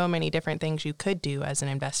there's so many different things you could do as an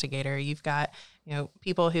investigator. You've got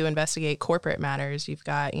people who investigate corporate matters. You've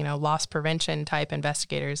got loss prevention type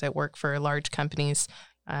investigators that work for large companies.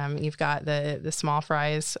 You've got the small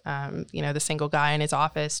fries, the single guy in his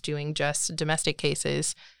office doing just domestic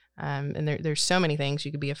cases, and there's so many things.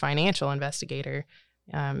 You could be a financial investigator.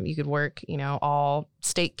 You could work all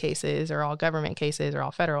state cases or all government cases or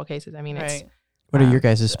all federal cases. What are your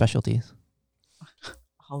guys' specialties?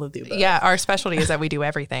 All of the above. Yeah, our specialty is that we do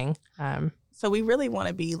everything. So we really want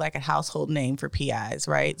to be like a household name for PIs,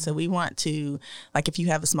 right? So we want to, like, if you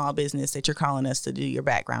have a small business, that you're calling us to do your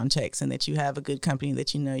background checks, and that you have a good company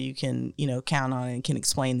that you can count on and can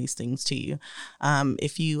explain these things to you.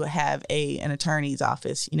 If you have an attorney's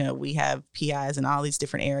office, we have PIs in all these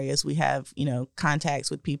different areas. We have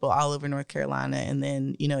contacts with people all over North Carolina, and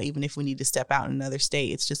then even if we need to step out in another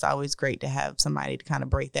state, it's just always great to have somebody to kind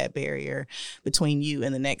of break that barrier between you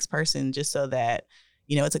and the next person, just so that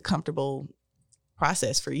it's a comfortable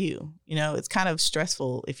process for you. It's kind of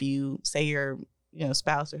stressful if you say your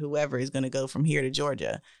spouse or whoever is going to go from here to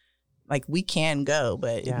Georgia. Like, we can go,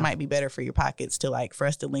 but it might be better for your pockets for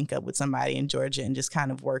us to link up with somebody in Georgia and just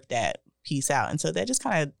kind of work that piece out. And so that just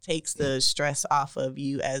kind of takes the stress off of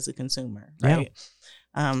you as a consumer, right?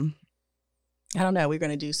 I don't know. We're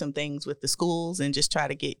going to do some things with the schools and just try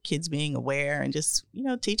to get kids being aware and just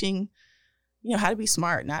teaching how to be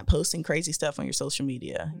smart, not posting crazy stuff on your social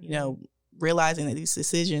media. Realizing that these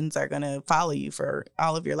decisions are going to follow you for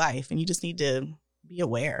all of your life, and you just need to be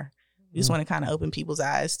aware. You just want to kind of open people's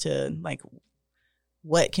eyes to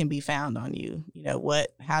what can be found on you,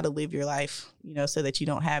 how to live your life, so that you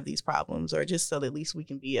don't have these problems, or just so that at least we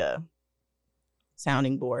can be a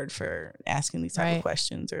sounding board for asking these type of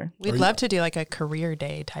questions. Or we'd love to do like a career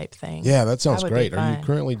day type thing. Yeah, that sounds great. Are you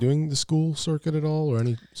currently doing the school circuit at all, or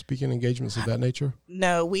any speaking engagements of that nature?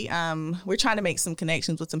 No, we're trying to make some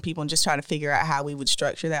connections with some people and just trying to figure out how we would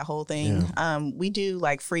structure that whole thing. Yeah. We do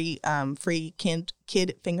like free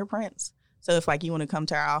kid fingerprints. So if you want to come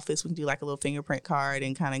to our office, we can do like a little fingerprint card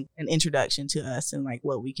and kind of an introduction to us and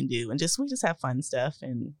what we can do. And we just have fun stuff.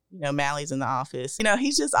 And, Mally's in the office.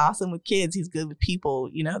 He's just awesome with kids. He's good with people.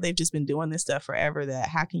 They've just been doing this stuff forever. That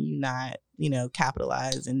how can you not,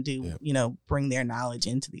 capitalize and do, bring their knowledge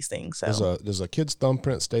into these things. So does a kid's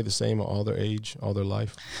thumbprint stay the same all their age, all their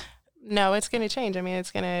life? No, it's going to change. I mean,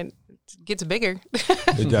 it gets bigger.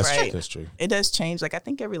 That's true. It does change. I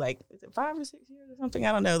think every is it 5 or 6 years or something?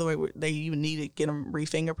 I don't know the way they even need to get them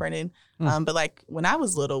re-fingerprinted. But when I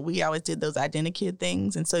was little, we always did those Identikid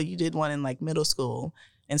things, and so you did one in middle school,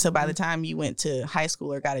 and so by the time you went to high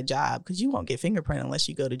school or got a job, because you won't get fingerprinted unless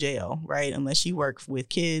you go to jail, right? Unless you work with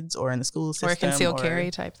kids or in the school system, or a concealed carry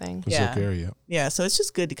type thing. Concealed carry, yeah. So it's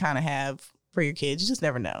just good to kind of have for your kids. You just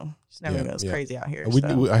never know. Just never know. It's crazy out here.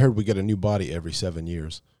 I heard we get a new body every 7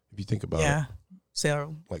 years. If you think about it.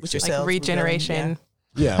 So with yourself, regeneration.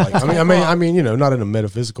 I mean, not in a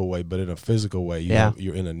metaphysical way, but in a physical way.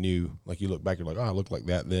 You're in a new, you look back, you're like, oh, I look like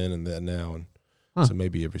that then and that now, and so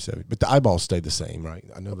maybe every 7. But the eyeballs stay the same, right?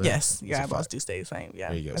 I know that. Yes, your eyeballs do stay the same. Yeah.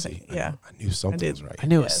 There you go. I knew something was right. I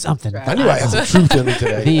knew it was something. I knew I had some truth in me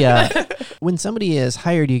today. When somebody has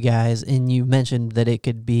hired you guys, and you mentioned that it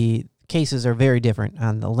could be. Cases are very different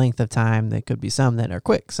on the length of time. There could be some that are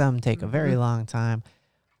quick, some take a very long time.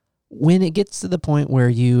 When it gets to the point where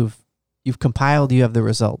you've compiled, you have the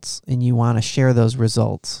results, and you want to share those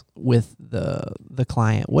results with the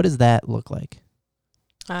client, what does that look like?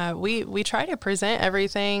 We try to present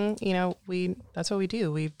everything. That's what we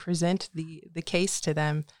do. We present the case to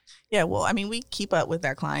them. Yeah, well, I mean, we keep up with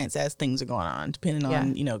our clients as things are going on, depending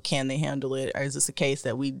on, can they handle it? Or is this a case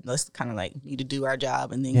that let's kind of need to do our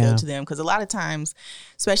job and then go to them? Because a lot of times,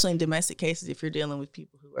 especially in domestic cases, if you're dealing with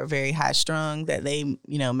people who are very high strung, that they,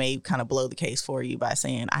 may kind of blow the case for you by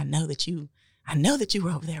saying, I know that you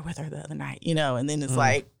were over there with her the other night, and then it's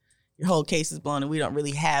your whole case is blown and we don't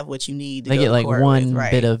really have what you need to they go get to court one with,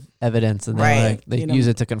 bit of evidence and they use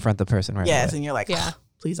it to confront the person right Yes, away. And you're like,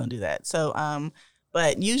 please don't do that. So,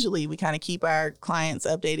 but usually we kind of keep our clients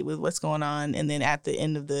updated with what's going on. And then at the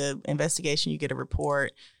end of the investigation, you get a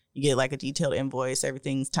report, you get a detailed invoice,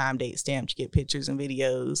 everything's time, date stamped, you get pictures and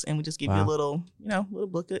videos, and we just give you a little, little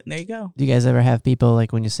booklet, and there you go. Do you guys ever have people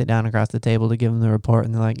when you sit down across the table to give them the report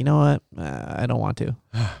and they're like, you know what? I don't want to.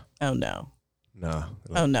 Oh, no. No.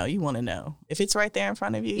 Oh, no, you want to know. If it's right there in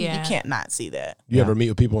front of you, you can't not see that. You ever meet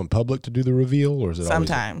with people in public to do the reveal, or is it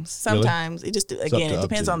Sometimes. Really? Sometimes. It just, again, it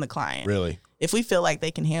depends on the client. Really? If we feel like they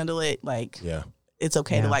can handle it, it's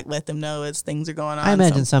okay to let them know as things are going on. I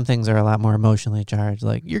imagine some things are a lot more emotionally charged.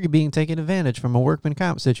 You're being taken advantage from a workman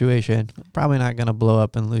comp situation. Probably not going to blow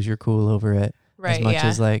up and lose your cool over it. Right, as much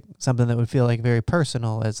as something that would feel very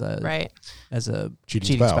personal as a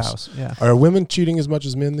cheating spouse. Yeah. Are women cheating as much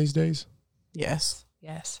as men these days? Yes.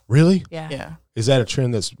 Really? Yeah. Is that a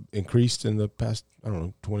trend that's increased in the past,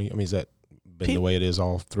 20? I mean, is that been the way it is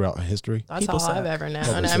all throughout history? That's all I've ever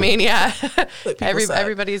known. I mean,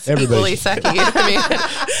 everybody's equally sucky.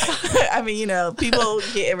 I mean, people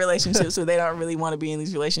get in relationships where they don't really want to be in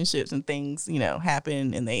these relationships, and things,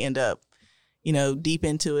 happen, and they end up, deep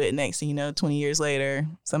into it. Next thing you know, 20 years later,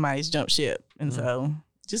 somebody's jumped ship. And so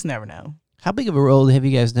just never know. How big of a role have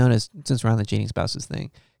you guys noticed since we're on the cheating spouses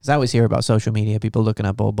thing? Because I always hear about social media, people looking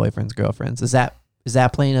up old boyfriends, girlfriends. Is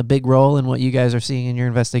that playing a big role in what you guys are seeing in your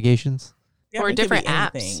investigations? Yeah, or it could different be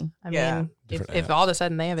apps. anything. I Yeah. mean, Different if apps. all of a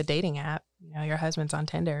sudden they have a dating app, your husband's on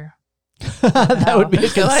Tinder. That would be a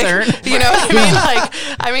Like, concern. you know what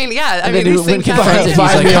I mean? Yeah. I mean, these things when happen. confronted,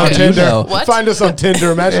 Find he's me like, on "How do you Tinder. know?" What? Find us on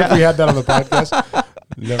Tinder. Imagine if we had that on the podcast.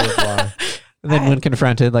 Never reply. And then when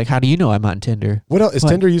confronted, like, how do you know I'm on Tinder? What else is What?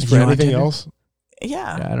 Tinder used for You on anything Tinder? else?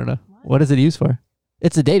 Yeah. I don't know. What is it used for?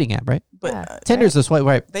 It's a dating app, right? But Yeah. Tinder's a swipe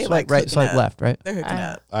right, They swipe like right, hooking swipe up. left, right? they're hooking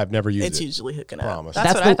up. I've never used It's it. usually hooking up. Promise.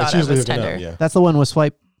 That's what I the- thought It's it usually was hooking Tinder. up. Yeah. That's the one with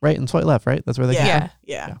swipe right and swipe left, right? That's where they Yeah. come.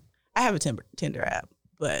 Yeah. Yeah. I have a Tinder app,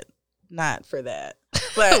 but not for that.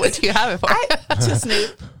 But What do you have it for? to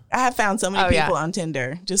snoop. I have found so many Oh, yeah. people on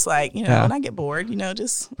Tinder. Just like, Yeah. when I get bored,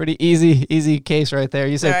 just Pretty easy case right there.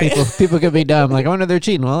 You said Right. people could be dumb. Like, I wonder if they're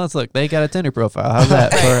cheating. Well, let's look. They got a Tinder profile. How's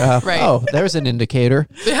that? For, Right. Oh, there's an indicator.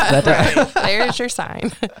 Yeah, That- right. There's your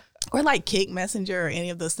sign. or like Kick Messenger or any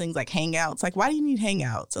of those things like Hangouts. Like, why do you need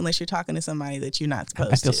Hangouts unless you're talking to somebody that you're not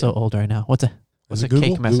supposed I to? feel so old right now. What's Is a it Google?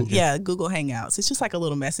 cake messenger? Yeah, Google Hangouts. It's just like a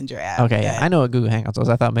little messenger app. Okay, yeah. that- I know what Google Hangouts was.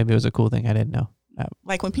 I thought maybe it was a cool thing I didn't know.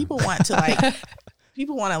 Like when people want to like,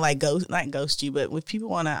 people want to like ghost, not ghost you, but when people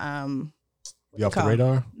want to You off the call-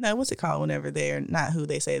 radar? no, what's it called whenever they're not who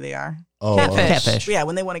they say they are? Oh, Catfish. Catfish. Yeah,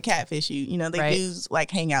 when they want to catfish you, they Right. use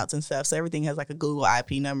like Hangouts and stuff. So everything has like a Google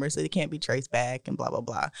IP number, so they can't be traced back and blah blah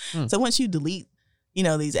blah. Hmm. So once you delete,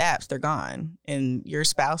 these apps, they're gone, and your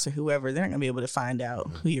spouse or whoever, they're not gonna be able to find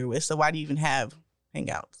out who you're with. So why do you even have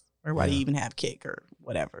Hangouts, or why do Yeah. you even have Kick or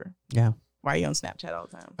whatever? Yeah. Why are you on Snapchat all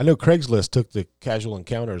the time? I know Craigslist took the casual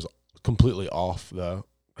encounters completely off the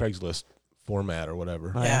Craigslist format or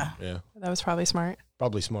whatever. Oh, yeah. Yeah. That was probably smart.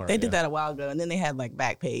 Probably smart. They yeah. did that a while ago, and then they had like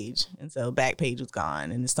Backpage, and so Backpage was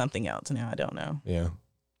gone, and it's something else now. I don't know. Yeah.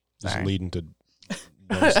 Just Sorry. leading to dumb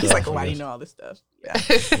It's stuff, like, I why do you guess. know all this stuff?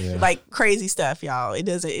 Yeah. Yeah. Like crazy stuff, y'all.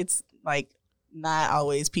 It's like not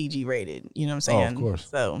always PG rated. You know what I'm Oh, saying? of course.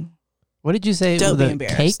 So What did you say? Don't be The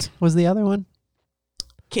embarrassed. cake was the other one?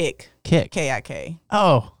 Kick, Kick. KIK.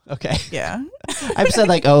 Oh, okay. Yeah. I've said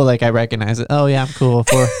like I recognize it. Oh yeah, I'm cool.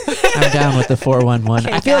 I'm down with the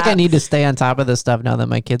 411. I feel like I need to stay on top of this stuff now that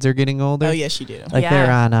my kids are getting older. Oh yes, you do. Like Yeah.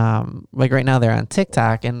 they're on like right now they're on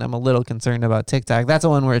TikTok, and I'm a little concerned about TikTok. That's the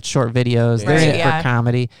one where it's short videos. They're in Right, it yeah. for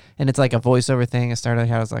comedy, and it's like a voiceover thing. It started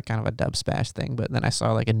out as like kind of a dub smash thing, but then I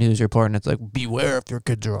saw like a news report, and it's like, beware if your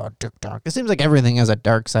kids are on TikTok. It seems like everything has a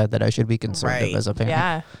dark side that I should be concerned Right. of as a parent.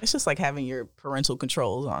 Yeah. It's just like having your parental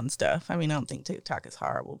controls on stuff. I mean, I don't think TikTok is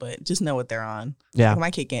horrible, but just know what they're on. Yeah. Like,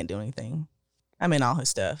 my kid can't do anything. I'm in all his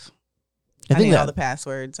stuff. I I think need all that the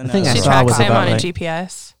passwords. I think know. I She saw tracks was him about, on a like-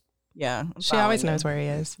 GPS. Yeah. I'm She always following knows him. where he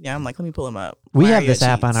is. Yeah, I'm like, let me pull him up. we Why have are this you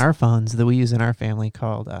app on cheats? our phones that we use in our family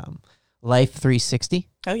called Life 360.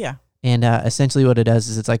 Oh yeah. And essentially what it does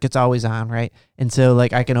is it's always on, right? And so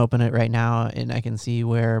like I can open it right now and I can see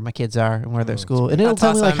where my kids are and where they're school. And it'll That's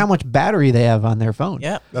tell me like awesome. how much battery they have on their phone.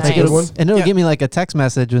 Yep. That's Like a good it'll- one. And it'll Yep. give me like a text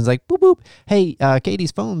message and it's like, boop, boop. Hey,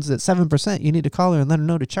 Katie's phone's at 7%. You need to call her and let her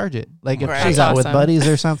know to charge it. Like if Right. she's That's out with awesome. buddies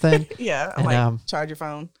or something. Yeah. I'm And, like, charge your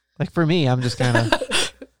phone. Like for me, I'm just kind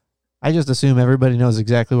of, I just assume everybody knows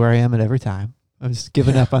exactly where I am at every time. I'm just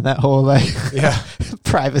giving up on that whole like Yeah.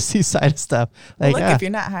 privacy side of stuff. Well, Like, look, yeah. if you're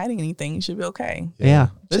not hiding anything, you should be okay. Yeah.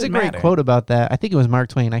 There's a Shouldn't great matter. quote about that. I think it was Mark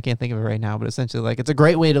Twain. I can't think of it right now, but essentially like it's a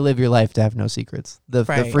great way to live your life to have no secrets. The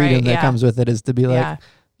Right. freedom Right, that yeah. comes with it is to be like, Yeah.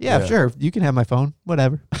 yeah, Yeah. sure, you can have my phone,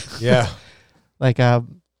 whatever. Yeah. Like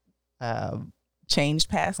Changed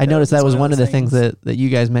past. I noticed that was one of the those things that you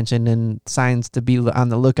guys mentioned in signs to be on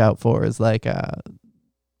the lookout for is like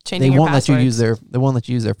Changing they your won't let you use passwords. they won't let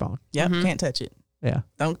you use their phone. Yep. Mhm. Can't touch it. Yeah.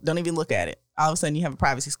 Don't even look at it. All of a sudden, you have a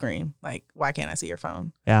privacy screen. Like, why can't I see your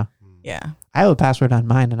phone? Yeah. Yeah. I have a password on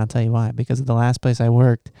mine, and I'll tell you why. Because of the last place I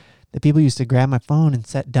worked, the people used to grab my phone and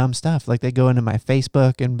set dumb stuff. Like they go into my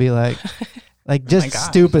Facebook and be like, just gosh.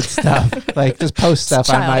 stupid stuff. Like just post stuff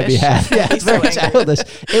on my childish. behalf. Yeah, it's He's so very angry. childish.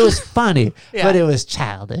 It was funny, Yeah. but it was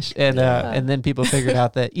childish. And Yeah. and then people figured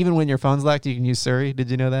out that even when your phone's locked, you can use Siri. Did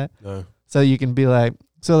you know that? No. So you can be like,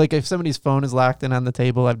 so like if somebody's phone is locked and on the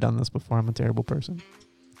table, I've done this before. I'm a terrible person.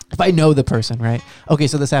 If I know the person, right? Okay,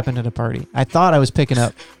 so this happened at a party. I thought I was picking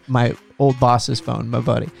up my old boss's phone, my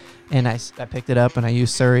buddy. And I picked it up and I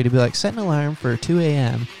used Siri to be like, set an alarm for 2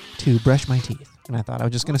 a.m. to brush my teeth. And I thought I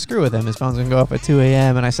was just going to screw with him. His phone's going to go off at 2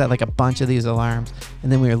 a.m. And I set like a bunch of these alarms.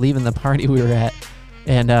 And then we were leaving the party we were at.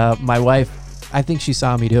 And my wife I think she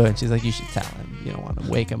saw me do it, and she's like, you should tell him. You don't want to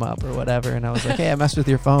wake him up or whatever. And I was like, hey, I messed with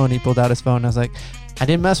your phone. He pulled out his phone, and I was like, I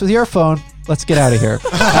didn't mess with your phone. Let's get out of here.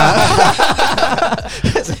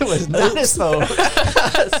 It was not his phone.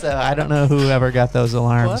 So I don't know whoever got those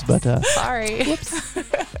alarms, Whoops. but Sorry.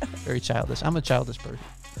 very childish. I'm a childish person.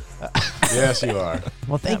 Yes, you are.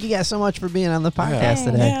 Well, thank you guys so much for being on the podcast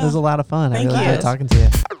Yeah. today. Yeah. It was a lot of fun. Thank I really you. enjoyed talking to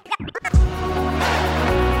you.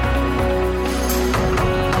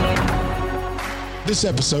 This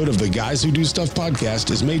episode of the Guys Who Do Stuff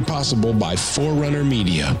podcast is made possible by Forerunner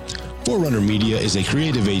Media. Forerunner Media is a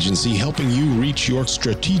creative agency helping you reach your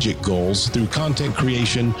strategic goals through content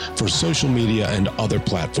creation for social media and other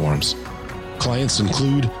platforms. Clients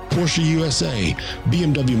include Porsche USA,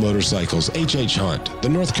 BMW Motorcycles, H.H. Hunt, the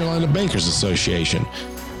North Carolina Bankers Association,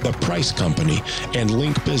 The Price Company, and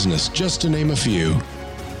Link Business, just to name a few.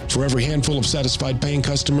 For every handful of satisfied paying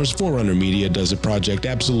customers, Forerunner Media does a project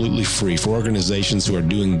absolutely free for organizations who are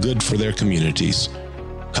doing good for their communities.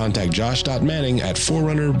 Contact Josh.Manning at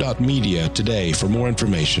forerunner.media today for more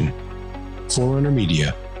information. Forerunner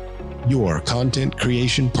Media, your content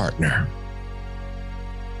creation partner.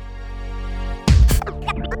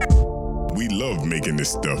 We love making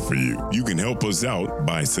this stuff for you. You can help us out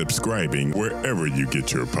by subscribing wherever you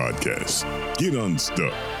get your podcasts. Get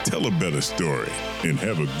unstuck, tell a better story, and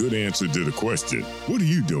have a good answer to the question, what are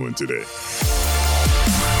you doing today?